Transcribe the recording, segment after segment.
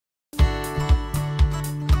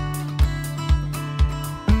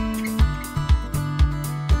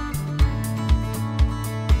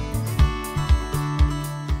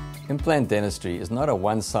Implant dentistry is not a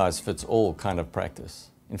one-size-fits-all kind of practice.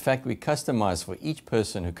 In fact, we customize for each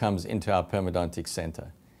person who comes into our periodontic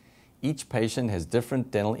center. Each patient has different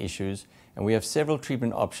dental issues, and we have several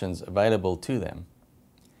treatment options available to them.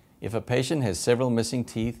 If a patient has several missing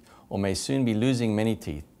teeth or may soon be losing many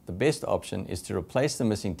teeth, the best option is to replace the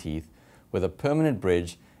missing teeth with a permanent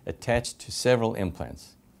bridge attached to several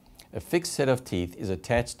implants. A fixed set of teeth is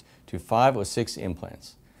attached to 5 or 6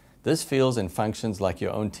 implants. This feels and functions like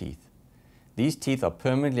your own teeth. These teeth are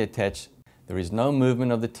permanently attached. There is no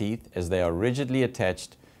movement of the teeth as they are rigidly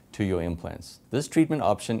attached to your implants. This treatment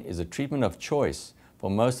option is a treatment of choice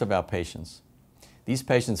for most of our patients. These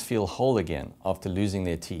patients feel whole again after losing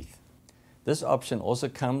their teeth. This option also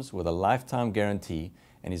comes with a lifetime guarantee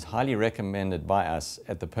and is highly recommended by us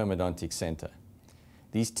at the Periodontic Center.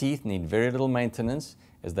 These teeth need very little maintenance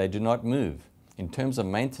as they do not move. In terms of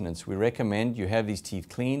maintenance, we recommend you have these teeth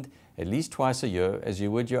cleaned at least twice a year as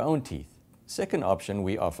you would your own teeth. Second option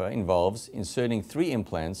we offer involves inserting 3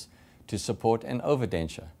 implants to support an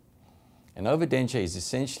overdenture. An overdenture is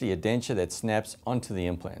essentially a denture that snaps onto the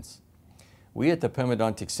implants. We at the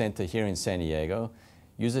Periodontic Center here in San Diego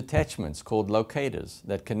use attachments called locators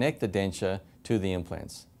that connect the denture to the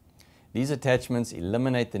implants. These attachments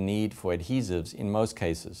eliminate the need for adhesives in most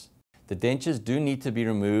cases. The dentures do need to be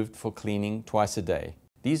removed for cleaning twice a day.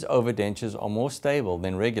 These overdentures are more stable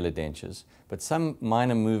than regular dentures, but some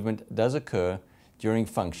minor movement does occur during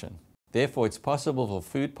function. Therefore, it's possible for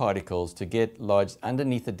food particles to get lodged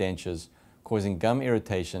underneath the dentures, causing gum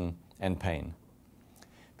irritation and pain.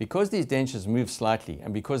 Because these dentures move slightly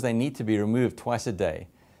and because they need to be removed twice a day,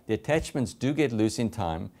 the attachments do get loose in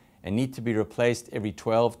time and need to be replaced every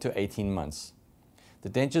 12 to 18 months. The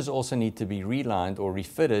dentures also need to be relined or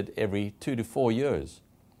refitted every 2 to 4 years.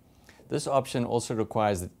 This option also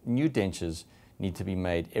requires that new dentures need to be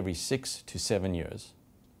made every 6 to 7 years.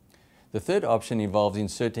 The third option involves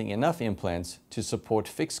inserting enough implants to support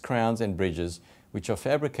fixed crowns and bridges, which are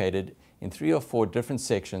fabricated in 3 or 4 different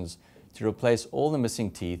sections to replace all the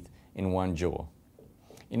missing teeth in one jaw.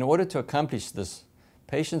 In order to accomplish this,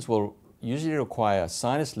 patients will usually require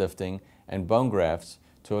sinus lifting and bone grafts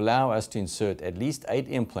to allow us to insert at least 8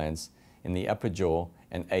 implants in the upper jaw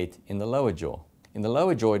and 8 in the lower jaw. In the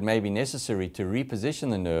lower jaw, it may be necessary to reposition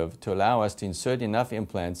the nerve to allow us to insert enough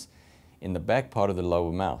implants in the back part of the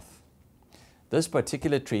lower mouth. This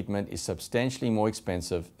particular treatment is substantially more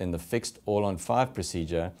expensive than the fixed all-on-5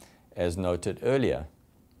 procedure, as noted earlier.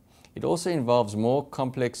 It also involves more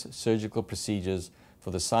complex surgical procedures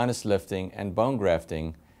for the sinus lifting and bone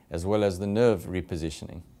grafting, as well as the nerve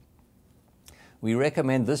repositioning. We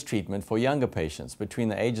recommend this treatment for younger patients between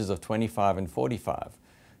the ages of 25 and 45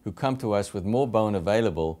 who come to us with more bone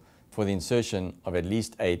available for the insertion of at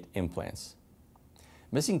least 8 implants.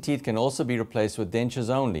 Missing teeth can also be replaced with dentures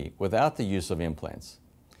only without the use of implants.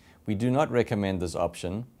 We do not recommend this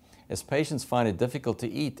option as patients find it difficult to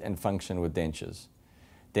eat and function with dentures.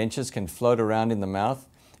 Dentures can float around in the mouth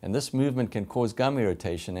and this movement can cause gum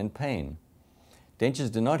irritation and pain.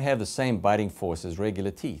 Dentures do not have the same biting force as regular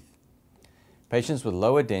teeth. Patients with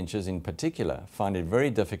lower dentures in particular find it very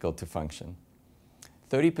difficult to function.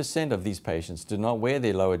 30% of these patients do not wear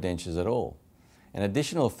their lower dentures at all. An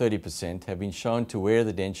additional 30% have been shown to wear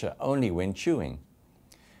the denture only when chewing.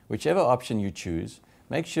 Whichever option you choose,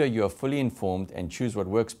 make sure you are fully informed and choose what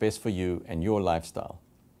works best for you and your lifestyle.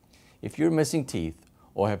 If you're missing teeth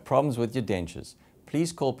or have problems with your dentures,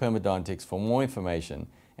 please call Periodontics for more information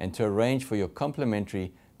and to arrange for your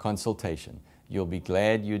complimentary consultation. You'll be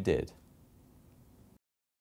glad you did.